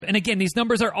And again, these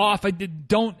numbers are off.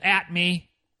 Don't at me.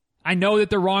 I know that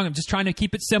they're wrong. I'm just trying to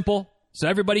keep it simple so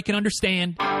everybody can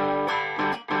understand.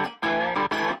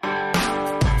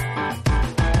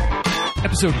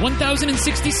 Episode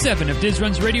 1067 of Diz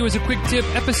Runs Radio is a quick tip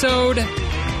episode.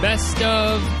 Best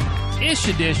of-ish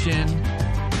edition.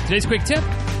 Today's quick tip: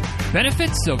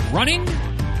 benefits of running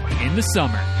in the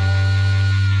summer.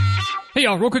 Hey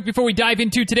y'all, real quick before we dive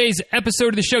into today's episode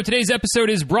of the show. Today's episode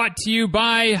is brought to you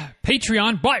by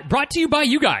Patreon. Brought to you by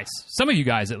you guys. Some of you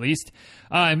guys, at least.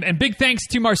 And big thanks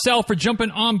to Marcel for jumping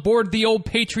on board the old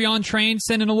Patreon train,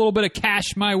 sending a little bit of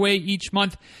cash my way each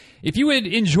month. If you would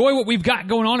enjoy what we've got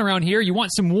going on around here, you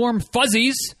want some warm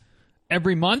fuzzies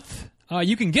every month,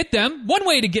 you can get them. One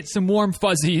way to get some warm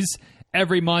fuzzies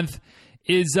every month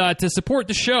is to support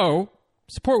the show,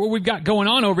 support what we've got going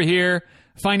on over here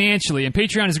financially. And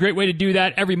Patreon is a great way to do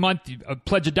that. Every month, you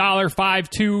pledge $1, $5,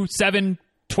 $2, $7,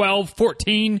 $12,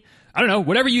 $14, I don't know,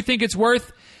 whatever you think it's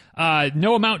worth.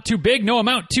 No amount too big, no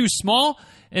amount too small.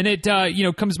 And it,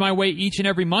 comes my way each and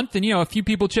every month. And, a few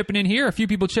people chipping in here, a few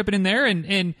people chipping in there.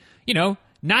 And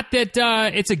not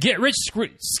that it's a get-rich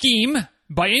scheme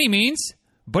by any means,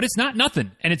 but it's not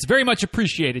nothing. And it's very much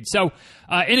appreciated. So,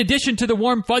 in addition to the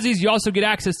warm fuzzies, you also get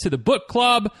access to the book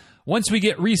club. Once we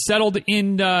get resettled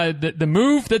in the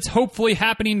move that's hopefully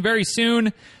happening very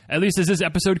soon, at least as this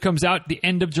episode comes out, the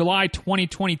end of July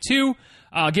 2022,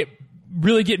 looking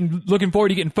forward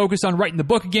to getting focused on writing the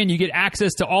book again. You get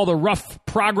access to all the rough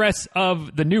progress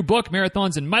of the new book,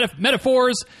 Marathons and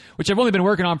Metaphors, which I've only been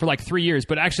working on for like 3 years,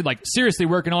 but actually seriously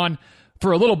working on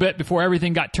for a little bit before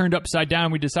everything got turned upside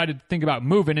down. We decided to think about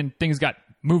moving and things got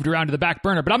moved around to the back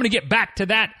burner. But I'm going to get back to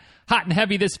that hot and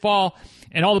heavy this fall,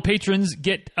 and all the patrons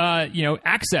get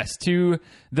access to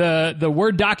the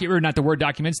Word document, or not the Word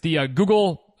documents, the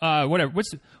Google whatever.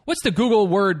 What's the Google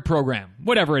Word program?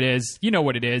 Whatever it is, you know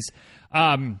what it is.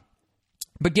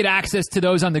 But get access to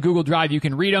those on the Google Drive. You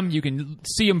can read them. You can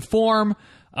see them form,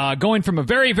 going from a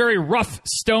very, very rough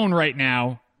stone right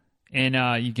now.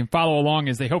 And you can follow along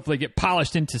as they hopefully get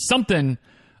polished into something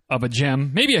of a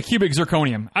gem. Maybe a cubic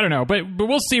zirconium. I don't know. But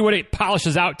we'll see what it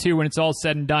polishes out to when it's all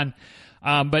said and done.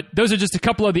 But those are just a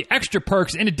couple of the extra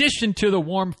perks in addition to the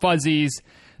warm fuzzies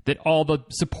that all the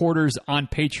supporters on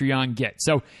Patreon get.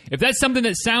 So if that's something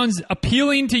that sounds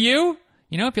appealing to you,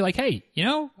 if you're like, hey,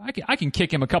 I can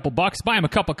kick him a couple bucks, buy him a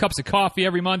couple cups of coffee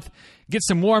every month, get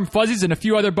some warm fuzzies and a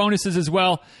few other bonuses as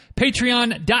well.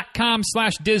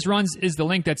 Patreon.com/DizRuns is the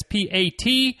link. That's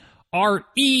Patreon,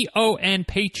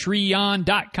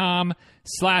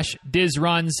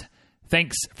 Patreon.com/DizRuns.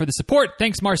 Thanks for the support.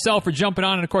 Thanks, Marcel, for jumping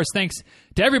on. And, of course, thanks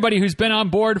to everybody who's been on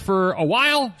board for a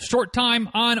while, short time,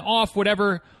 on, off,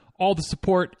 whatever. All the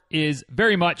support is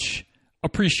very much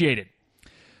appreciated.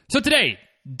 So today,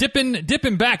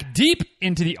 dipping back deep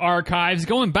into the archives,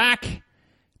 going back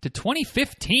to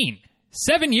 2015,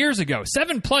 7 years ago,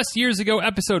 7+ years ago,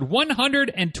 episode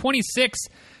 126,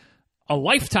 a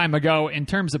lifetime ago in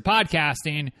terms of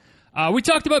podcasting. We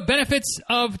talked about benefits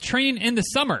of training in the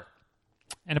summer.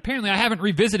 And apparently I haven't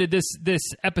revisited this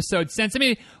episode since. I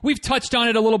mean, we've touched on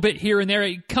it a little bit here and there.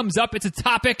 It comes up. It's a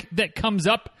topic that comes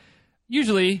up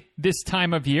usually this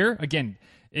time of year. Again,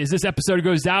 as this episode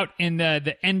goes out in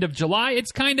the end of July,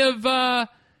 it's kind of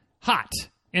hot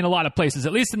in a lot of places,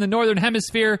 at least in the Northern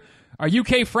Hemisphere. Our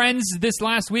UK friends this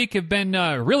last week have been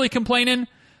really complaining.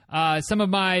 Some of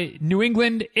my New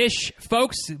England-ish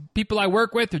folks, people I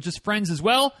work with, are just friends as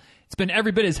well. It's been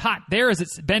every bit as hot there as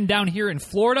it's been down here in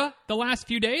Florida the last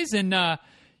few days. And, at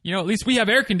least we have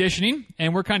air conditioning,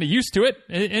 and we're kind of used to it.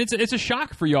 And it's a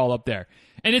shock for y'all up there.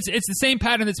 And it's the same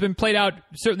pattern that's been played out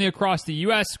certainly across the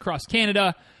U.S., across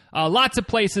Canada, lots of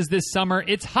places this summer.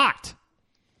 It's hot.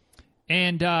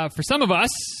 And for some of us,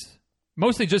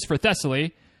 mostly just for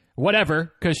Thessaly,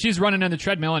 whatever, because she's running on the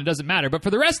treadmill and it doesn't matter. But for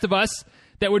the rest of us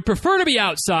that would prefer to be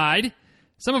outside,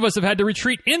 some of us have had to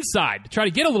retreat inside to try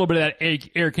to get a little bit of that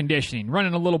air conditioning,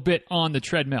 running a little bit on the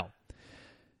treadmill.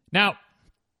 Now,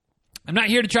 I'm not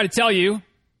here to try to tell you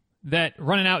that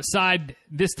running outside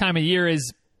this time of year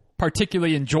is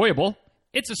particularly enjoyable.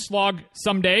 It's a slog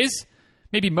some days,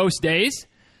 maybe most days.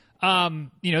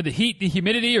 The heat, the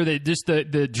humidity, or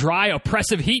the dry,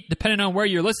 oppressive heat, depending on where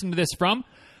you're listening to this from,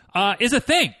 is a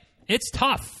thing. It's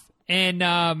tough. And,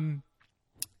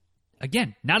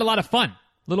 again, not a lot of fun.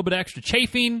 A little bit of extra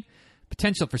chafing,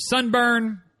 potential for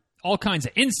sunburn, all kinds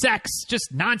of insects,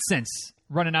 just nonsense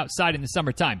running outside in the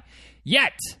summertime.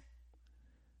 Yet,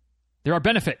 there are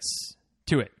benefits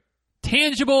to it.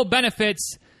 Tangible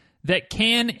benefits that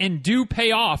can and do pay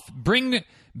off,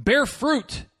 bear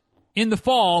fruit in the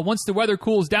fall once the weather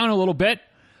cools down a little bit.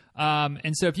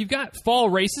 And so if you've got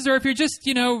fall races, or if you're just,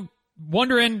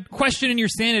 wondering, questioning your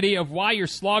sanity of why you're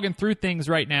slogging through things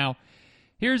right now,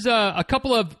 here's a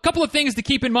couple of things to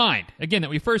keep in mind. Again, that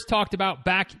we first talked about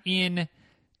back in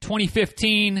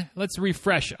 2015. Let's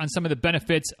refresh on some of the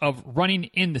benefits of running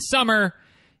in the summer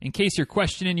in case you're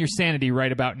questioning your sanity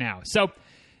right about now. So,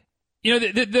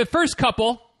 the first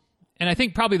couple, and I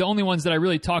think probably the only ones that I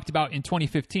really talked about in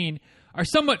 2015, are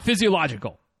somewhat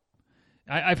physiological.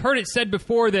 I've heard it said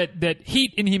before that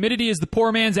heat and humidity is the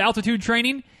poor man's altitude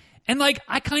training, and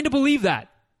I kind of believe that.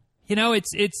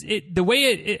 It's the way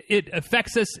it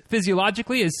affects us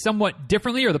physiologically is somewhat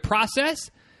differently, or the process,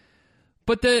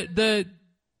 but the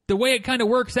way it kind of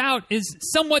works out is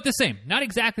somewhat the same. Not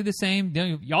exactly the same.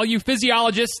 All you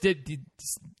physiologists,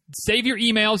 save your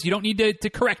emails. You don't need to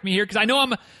correct me here, because I know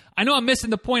I'm missing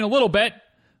the point a little bit,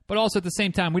 but also at the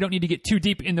same time, we don't need to get too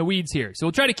deep in the weeds here. So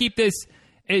we'll try to keep this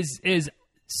as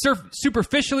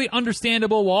superficially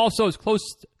understandable, while also as close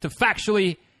to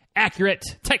factually accurate,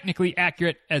 technically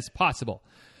accurate as possible.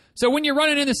 So when you're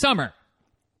running in the summer,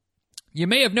 you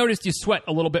may have noticed you sweat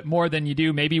a little bit more than you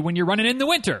do maybe when you're running in the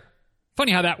winter.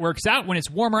 Funny how that works out. When it's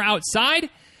warmer outside,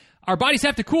 our bodies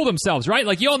have to cool themselves,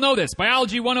 right? You all know this.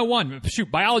 Biology 101.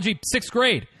 Biology 6th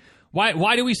grade.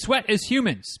 Why do we sweat as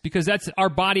humans? Because that's our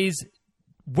body's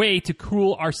way to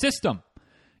cool our system.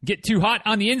 Get too hot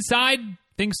on the inside,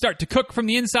 things start to cook from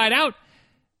the inside out.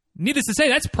 Needless to say,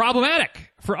 that's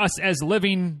problematic for us as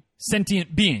living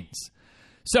sentient beings.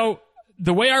 So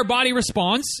the way our body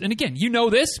responds, and again, you know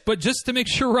this, but just to make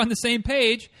sure we're on the same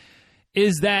page,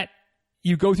 is that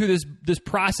you go through this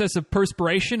process of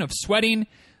perspiration, of sweating,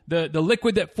 the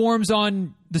liquid that forms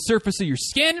on the surface of your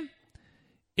skin.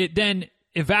 It then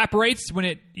evaporates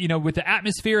when with the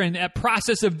atmosphere, and that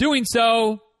process of doing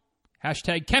so,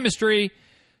 #chemistry,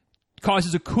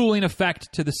 causes a cooling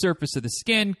effect to the surface of the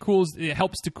skin. It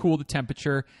helps to cool the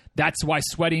temperature. That's why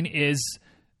sweating is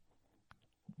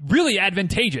really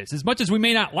advantageous. As much as we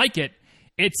may not like it,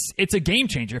 it's a game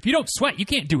changer. If you don't sweat, you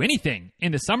can't do anything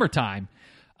in the summertime.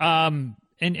 And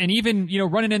even,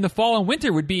 running in the fall and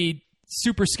winter would be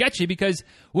super sketchy, because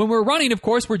when we're running, of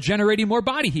course, we're generating more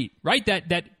body heat, right?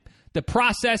 That the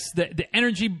process, the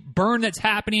energy burn that's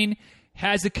happening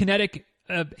has a kinetic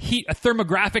heat, a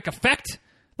thermographic effect.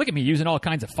 Look at me using all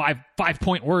kinds of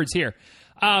five-point words here.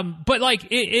 But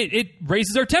it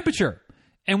raises our temperature.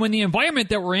 And when the environment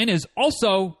that we're in is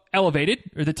also elevated,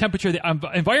 or the temperature of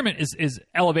the environment is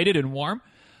elevated and warm,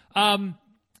 that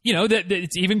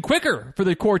it's even quicker for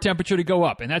the core temperature to go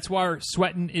up. And that's why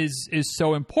sweating is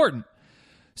so important.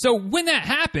 So when that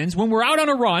happens, when we're out on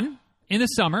a run in the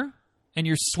summer and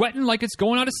you're sweating like it's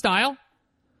going out of style,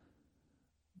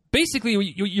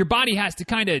 basically your body has to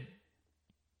kind of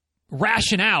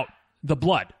ration out the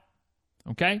blood.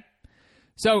 Okay?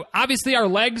 So obviously our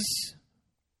legs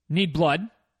need blood.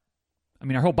 I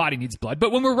mean, our whole body needs blood.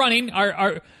 But when we're running,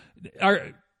 our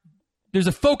there's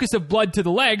a focus of blood to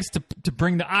the legs to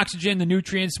bring the oxygen, the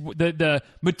nutrients, the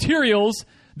materials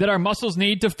that our muscles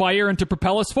need to fire and to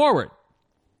propel us forward.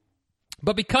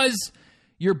 But because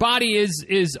your body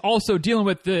is also dealing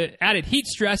with the added heat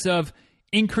stress of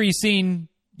increasing,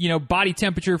 body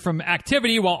temperature from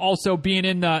activity while also being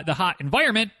in the hot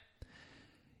environment,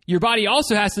 your body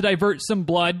also has to divert some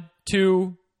blood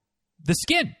to the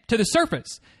skin, to the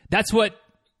surface. That's what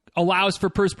allows for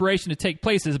perspiration to take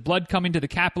place, is blood coming to the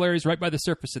capillaries right by the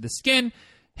surface of the skin,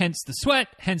 hence the sweat,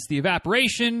 hence the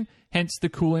evaporation, hence the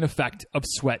cooling effect of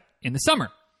sweat in the summer.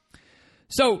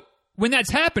 So when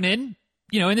that's happening,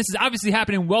 and this is obviously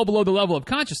happening well below the level of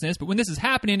consciousness, but when this is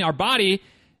happening, our body,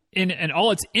 in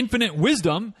all its infinite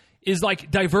wisdom, is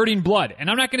diverting blood. And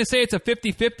I'm not going to say it's a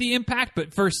 50-50 impact,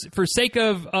 but for sake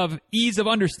of ease of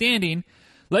understanding,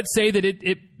 let's say that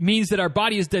it means that our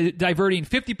body is diverting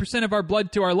 50% of our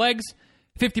blood to our legs,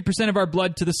 50% of our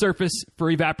blood to the surface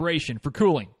for evaporation, for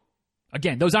cooling.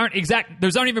 Again, those aren't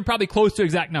even probably close to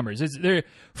exact numbers. There are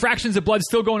fractions of blood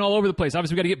still going all over the place.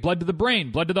 Obviously, we got to get blood to the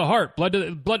brain, blood to the heart,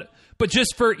 but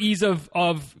just for ease of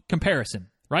comparison,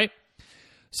 right?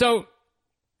 So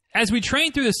as we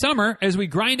train through the summer, as we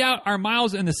grind out our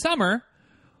miles in the summer,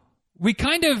 we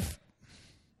kind of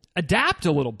adapt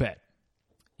a little bit.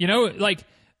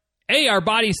 Our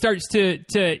body starts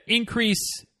to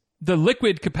increase the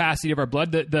liquid capacity of our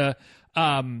blood. The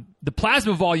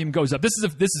plasma volume goes up. This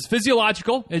is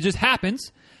physiological. It just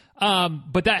happens.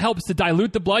 But that helps to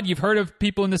dilute the blood. You've heard of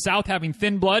people in the South having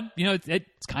thin blood.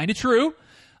 It's kind of true.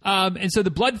 And so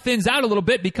the blood thins out a little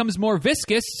bit, becomes more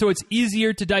viscous, so it's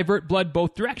easier to divert blood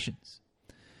both directions.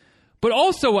 But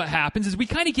also what happens is we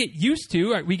kind of get used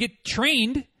to, we get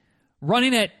trained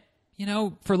running at,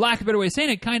 for lack of a better way of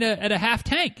saying it, kind of at a half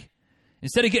tank.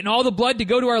 Instead of getting all the blood to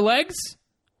go to our legs,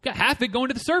 Got half of it going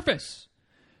to the surface.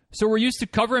 So we're used to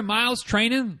covering miles,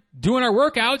 training, doing our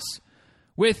workouts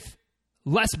with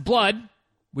less blood,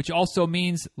 which also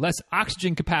means less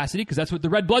oxygen capacity, because that's what the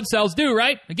red blood cells do,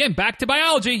 right? Again, back to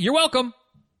biology. You're welcome.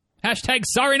 Hashtag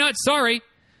sorry, not sorry.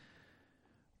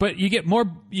 But you get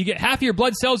half of your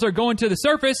blood cells are going to the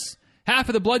surface, half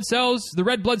of the blood cells, the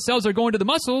red blood cells, are going to the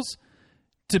muscles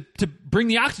to bring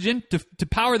the oxygen to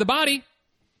power the body.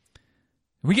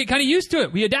 We get kind of used to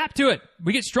it. We adapt to it.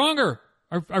 We get stronger.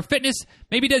 Our fitness,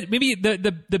 maybe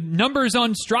the numbers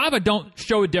on Strava don't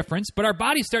show a difference, but our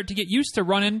bodies start to get used to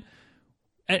running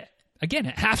at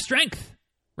half strength,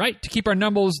 right? To keep our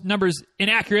numbers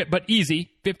inaccurate but easy,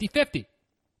 50-50.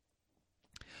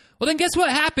 Well, then guess what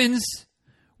happens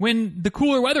when the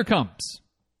cooler weather comes?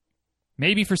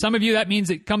 Maybe for some of you that means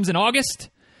it comes in August.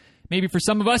 Maybe for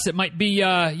some of us it might be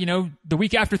the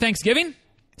week after Thanksgiving.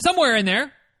 Somewhere in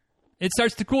there, it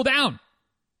starts to cool down.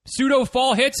 Pseudo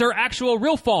fall hits or actual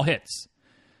real fall hits.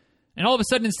 And all of a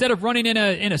sudden, instead of running in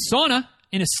a sauna,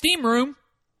 in a steam room,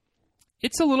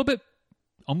 it's a little bit,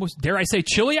 almost, dare I say,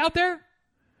 chilly out there.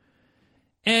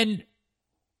 And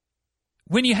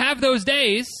when you have those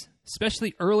days,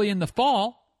 especially early in the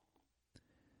fall,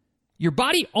 your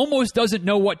body almost doesn't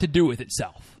know what to do with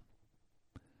itself.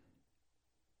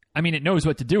 I mean, it knows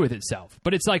what to do with itself,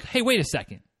 but it's like, hey, wait a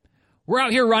second. We're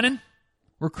out here running.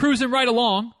 We're cruising right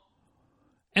along.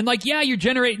 And you're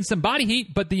generating some body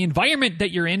heat, but the environment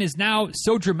that you're in is now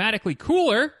so dramatically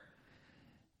cooler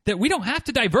that we don't have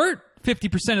to divert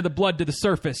 50% of the blood to the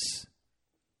surface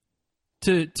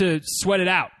to sweat it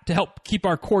out, to help keep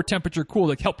our core temperature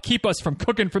cool, to help keep us from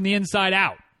cooking from the inside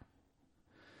out.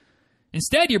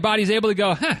 Instead, your body's able to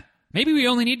go, maybe we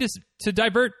only need to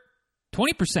divert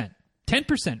 20%,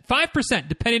 10%, 5%,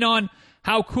 depending on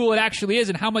how cool it actually is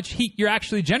and how much heat you're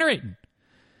actually generating.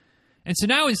 And so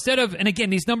now instead of, and again,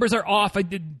 these numbers are off.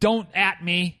 Don't at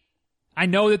me. I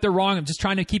know that they're wrong. I'm just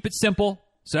trying to keep it simple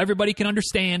so everybody can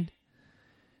understand.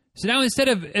 So now instead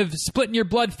of splitting your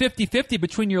blood 50-50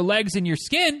 between your legs and your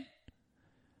skin,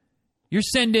 you're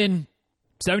sending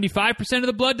 75% of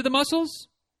the blood to the muscles,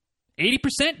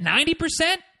 80%,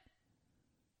 90%,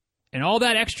 and all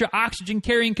that extra oxygen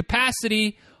carrying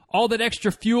capacity, all that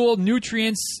extra fuel,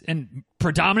 nutrients, and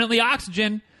predominantly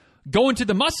oxygen going to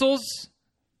the muscles.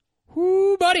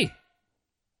 Whoo, buddy.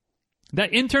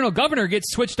 That internal governor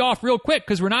gets switched off real quick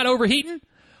because we're not overheating.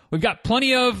 We've got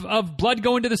plenty of blood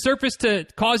going to the surface to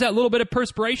cause that little bit of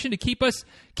perspiration to keep us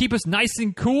nice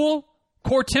and cool,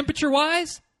 core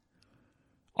temperature-wise.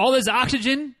 All this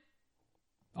oxygen-rich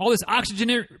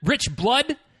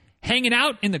blood hanging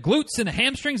out in the glutes and the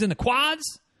hamstrings and the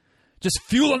quads, just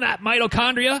fueling that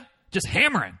mitochondria, just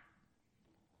hammering.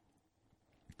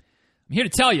 I'm here to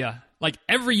tell you,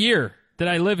 every year that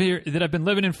I live here, that I've been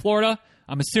living in Florida,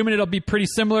 I'm assuming it'll be pretty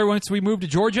similar once we move to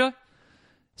Georgia.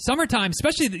 Summertime,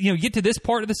 especially, you get to this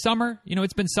part of the summer,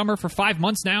 it's been summer for 5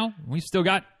 months now. We've still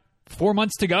got 4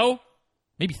 months to go,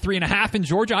 maybe 3.5 in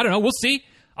Georgia. I don't know. We'll see.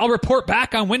 I'll report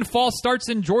back on when fall starts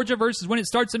in Georgia versus when it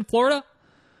starts in Florida.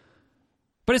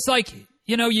 But it's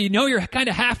you're kind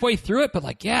of halfway through it, but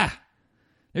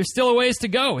there's still a ways to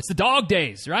go. It's the dog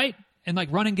days, right? And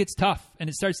running gets tough and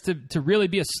it starts to really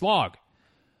be a slog.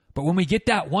 But when we get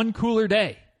that one cooler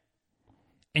day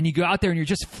and you go out there and you're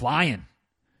just flying,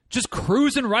 just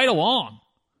cruising right along,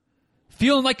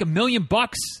 feeling like $1 million,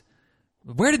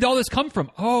 where did all this come from?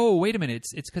 Oh, wait a minute.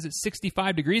 It's because it's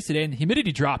 65 degrees today and the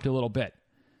humidity dropped a little bit.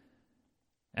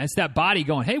 And it's that body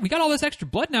going, hey, we got all this extra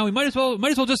blood now. We might as well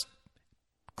just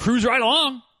cruise right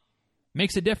along.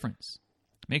 Makes a difference.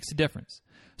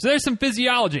 So there's some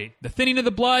physiology, the thinning of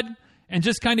the blood and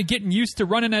just kind of getting used to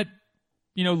running at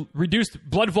reduced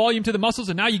blood volume to the muscles,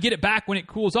 and now you get it back when it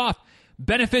cools off.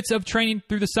 Benefits of training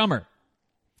through the summer.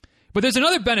 But there's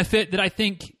another benefit that I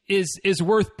think is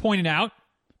worth pointing out.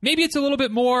 Maybe it's a little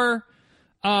bit more,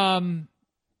 I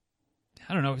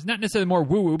don't know, it's not necessarily more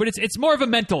woo-woo, but it's more of a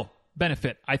mental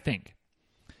benefit, I think.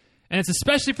 And it's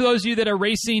especially for those of you that are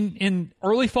racing in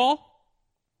early fall,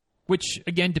 which,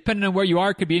 again, depending on where you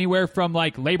are, could be anywhere from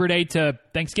Labor Day to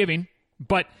Thanksgiving.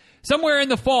 But somewhere in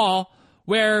the fall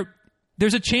where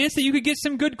there's a chance that you could get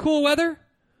some good, cool weather,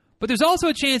 but there's also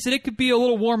a chance that it could be a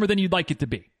little warmer than you'd like it to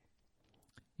be.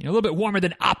 A little bit warmer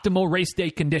than optimal race day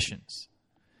conditions.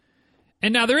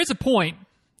 And now there is a point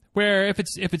where if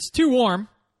it's too warm,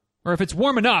 or if it's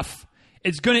warm enough,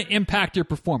 it's going to impact your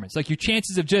performance. Your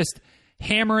chances of just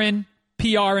hammering,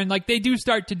 PRing, they do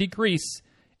start to decrease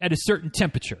at a certain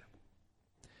temperature.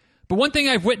 But one thing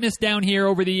I've witnessed down here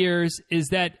over the years is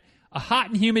that a hot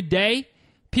and humid day,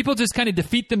 people just kind of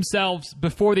defeat themselves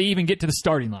before they even get to the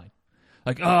starting line.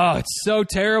 Like, oh, it's so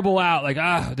terrible out. Like,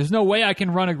 there's no way I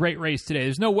can run a great race today.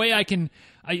 There's no way I can,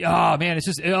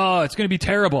 it's going to be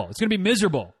terrible. It's going to be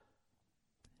miserable.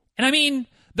 And I mean,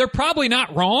 they're probably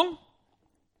not wrong.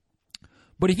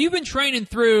 But if you've been training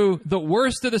through the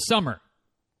worst of the summer,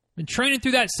 been training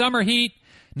through that summer heat,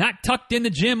 not tucked in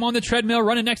the gym on the treadmill,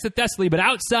 running next to Thessaly, but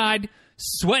outside,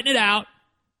 sweating it out,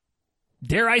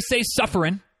 dare I say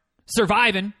suffering,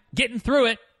 surviving, getting through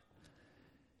it,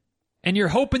 and you're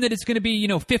hoping that it's going to be,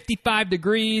 55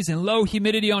 degrees and low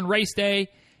humidity on race day,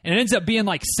 and it ends up being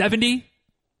like 70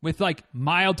 with like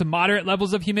mild to moderate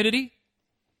levels of humidity.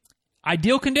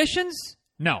 Ideal conditions?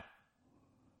 No.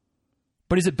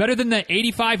 But is it better than the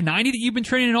 85, 90 that you've been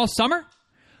training in all summer?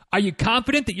 Are you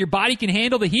confident that your body can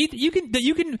handle the heat? That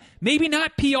you can maybe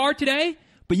not PR today,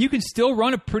 but you can still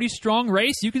run a pretty strong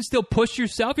race. You can still push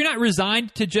yourself. You're not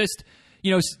resigned to just,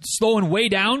 slowing way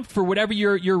down for whatever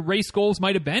your race goals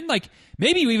might have been. Like,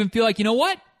 maybe you even feel like, you know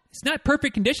what? It's not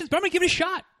perfect conditions, but I'm going to give it a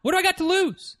shot. What do I got to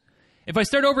lose? If I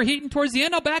start overheating towards the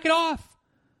end, I'll back it off.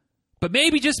 But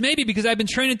maybe, just maybe, because I've been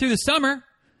training through the summer,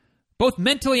 both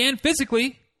mentally and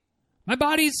physically, my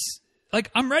body's like,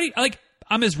 I'm ready. Like,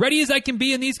 I'm as ready as I can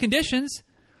be in these conditions.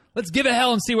 Let's give it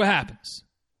hell and see what happens.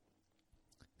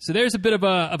 So there's a bit of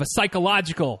a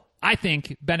psychological, I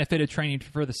think, benefit of training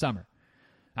for the summer.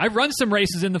 I've run some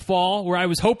races in the fall where I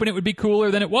was hoping it would be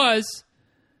cooler than it was,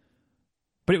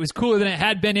 but it was cooler than it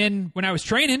had been in when I was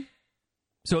training.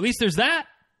 So at least there's that.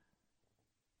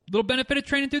 Little benefit of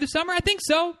training through the summer? I think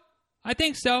so.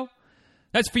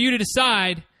 That's for you to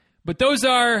decide, but those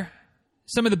are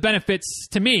some of the benefits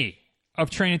to me of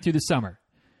training through the summer.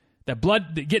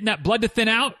 Getting that blood to thin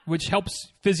out, which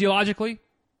helps physiologically.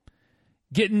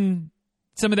 Getting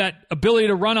some of that ability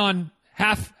to run on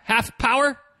half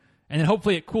power, and then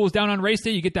hopefully it cools down on race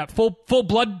day. You get that full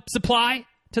blood supply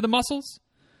to the muscles.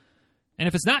 And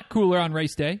if it's not cooler on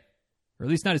race day, or at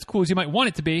least not as cool as you might want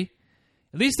it to be,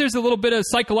 at least there's a little bit of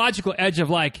psychological edge of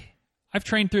like, I've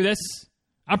trained through this.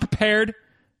 I'm prepared.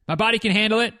 My body can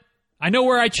handle it. I know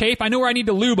where I chafe. I know where I need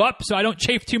to lube up so I don't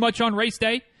chafe too much on race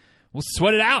day. We'll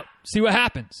sweat it out. See what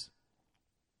happens.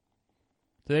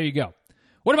 So there you go.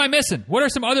 What am I missing? What are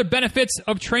some other benefits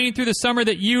of training through the summer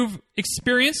that you've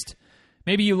experienced?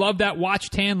 Maybe you love that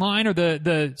watch tan line or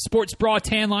the sports bra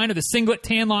tan line or the singlet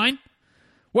tan line.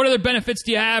 What other benefits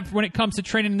do you have when it comes to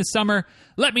training in the summer?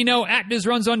 Let me know at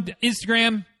DizRuns on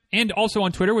Instagram and also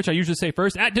on Twitter, which I usually say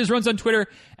first. At DizRuns on Twitter,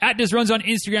 at DizRuns on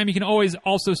Instagram. You can always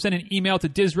also send an email to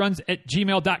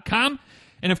dizruns@gmail.com.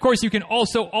 And, of course, you can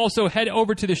also head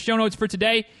over to the show notes for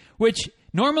today, which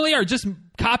normally are just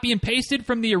copy and pasted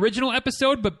from the original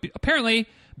episode. But apparently,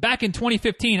 back in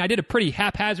 2015, I did a pretty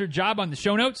haphazard job on the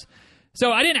show notes.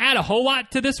 So I didn't add a whole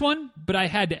lot to this one, but I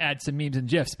had to add some memes and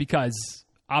GIFs because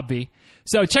obvi.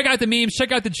 So check out the memes,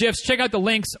 check out the GIFs, check out the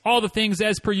links, all the things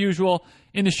as per usual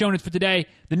in the show notes for today.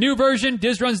 The new version,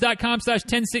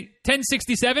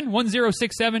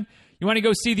 dizruns.com/1067. You want to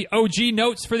go see the OG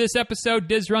notes for this episode,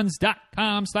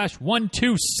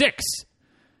 dizruns.com/126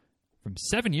 from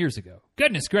 7 years ago.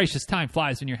 Goodness gracious, time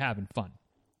flies when you're having fun.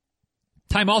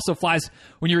 Time also flies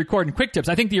when you're recording quick tips.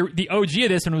 I think the OG of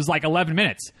this one was like 11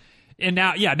 minutes. And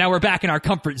now we're back in our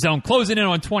comfort zone, closing in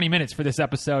on 20 minutes for this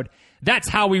episode. That's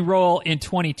how we roll in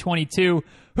 2022.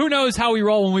 Who knows how we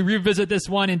roll when we revisit this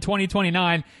one in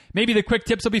 2029? Maybe the quick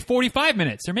tips will be 45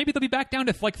 minutes, or maybe they'll be back down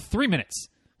to like 3 minutes.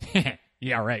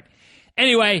 Yeah, right.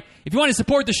 Anyway, if you want to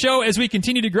support the show as we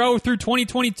continue to grow through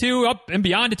 2022 up and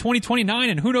beyond to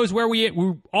 2029, and who knows where we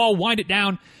all wind it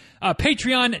down,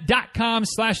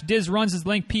 patreon.com/DizRuns is the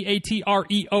link,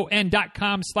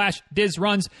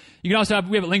 patreon.com/DizRuns. You can also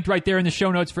we have it linked right there in the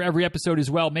show notes for every episode as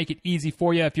well. Make it easy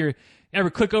for you. If you ever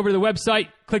click over to the website,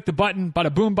 click the button,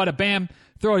 bada boom, bada bam,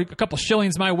 throw a couple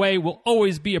shillings my way. Will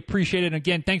always be appreciated. And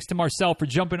again, thanks to Marcel for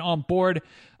jumping on board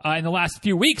in the last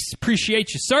few weeks.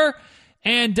 Appreciate you, sir.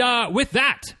 And with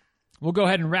that, we'll go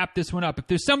ahead and wrap this one up. If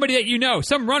there's somebody that you know,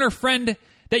 some runner friend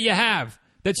that you have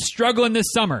that's struggling this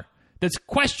summer, that's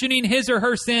questioning his or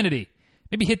her sanity,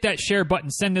 maybe hit that share button,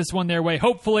 send this one their way.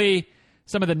 Hopefully,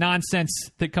 some of the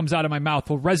nonsense that comes out of my mouth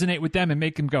will resonate with them and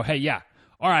make them go, hey, yeah,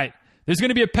 all right, there's going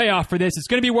to be a payoff for this. It's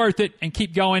going to be worth it, and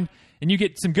keep going. And you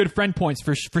get some good friend points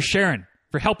for sharing,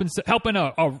 for helping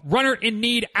a runner in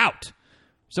need out.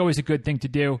 It's always a good thing to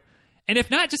do. And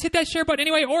if not, just hit that share button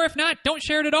anyway. Or if not, don't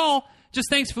share it at all. Just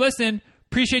thanks for listening.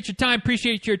 Appreciate your time.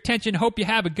 Appreciate your attention. Hope you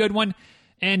have a good one.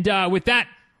 And with that,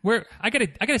 I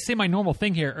gotta say my normal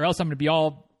thing here, or else I'm gonna be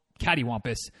all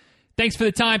cattywampus. Thanks for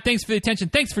the time. Thanks for the attention.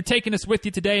 Thanks for taking us with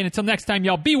you today. And until next time,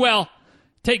 y'all, be well,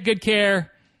 take good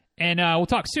care, and we'll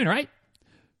talk soon. All right?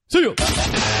 See you.